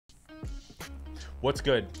What's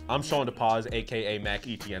good? I'm Sean DePaz, aka Mac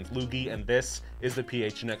ETN's Loogie, and this is the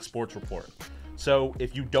PHNX Sports Report. So,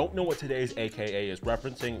 if you don't know what today's AKA is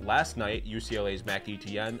referencing, last night, UCLA's Mac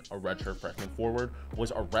ETN, a redshirt freshman forward,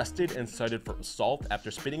 was arrested and cited for assault after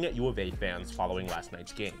spitting at U of A fans following last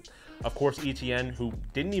night's game. Of course, ETN, who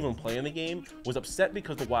didn't even play in the game, was upset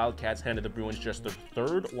because the Wildcats handed the Bruins just their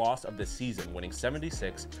third loss of the season, winning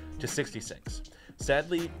 76-66.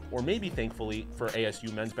 Sadly, or maybe thankfully, for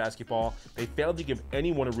ASU men's basketball, they failed to give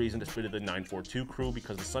anyone a reason to spit at the 942 crew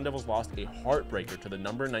because the Sun Devils lost a heartbreaker to the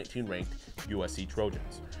number 19 ranked USC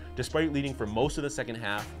Trojans. Despite leading for most of the second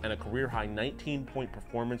half and a career-high 19-point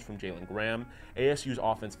performance from Jalen Graham, ASU's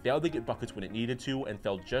offense failed to get buckets when it needed to and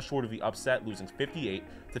fell just short of the upset, losing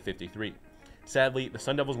 58-53. Sadly, the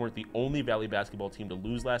Sun Devils weren't the only Valley basketball team to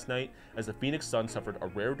lose last night, as the Phoenix Suns suffered a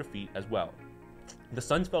rare defeat as well. The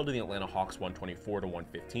Suns fell to the Atlanta Hawks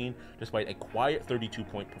 124-115, despite a quiet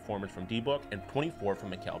 32-point performance from D-Book and 24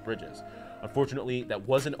 from Mikal Bridges. Unfortunately, that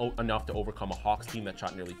wasn't enough to overcome a Hawks team that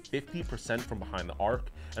shot nearly 50% from behind the arc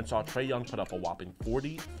and saw Trae Young put up a whopping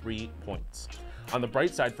 43 points. On the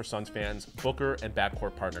bright side for Suns fans, Booker and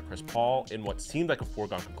backcourt partner Chris Paul, in what seemed like a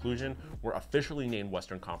foregone conclusion, were officially named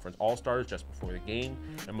Western Conference All-Stars just before the game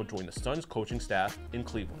and will join the Suns coaching staff in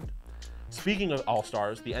Cleveland. Speaking of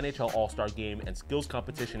All-Stars, the NHL All-Star Game and Skills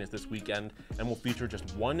Competition is this weekend and will feature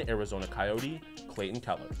just one Arizona Coyote, Clayton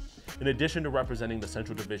Keller. In addition to representing the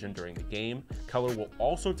Central Division during the game, Keller will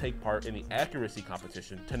also take part in the accuracy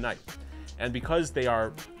competition tonight. And because they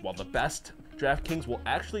are, well, the best, DraftKings will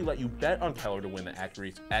actually let you bet on Keller to win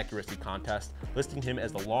the accuracy contest, listing him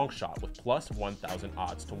as the long shot with plus 1,000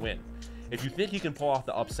 odds to win. If you think he can pull off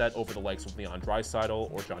the upset over the likes of Leon Draisaitl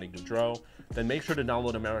or Johnny Gaudreau, then make sure to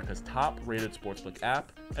download America's top-rated sportsbook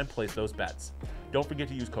app and place those bets. Don't forget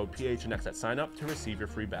to use code PHNX at sign-up to receive your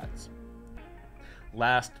free bets.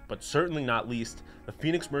 Last, but certainly not least, the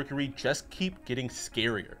Phoenix Mercury just keep getting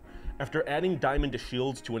scarier. After adding Diamond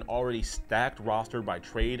DeShields to an already stacked roster by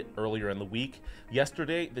trade earlier in the week,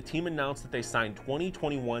 yesterday the team announced that they signed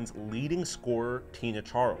 2021's leading scorer Tina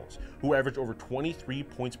Charles, who averaged over 23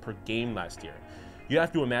 points per game last year. You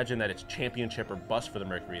have to imagine that it's championship or bust for the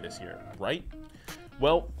Mercury this year, right?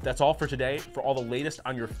 Well, that's all for today. For all the latest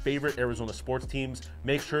on your favorite Arizona sports teams,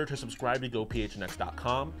 make sure to subscribe to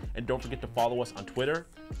GoPHNX.com and don't forget to follow us on Twitter,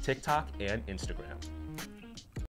 TikTok, and Instagram.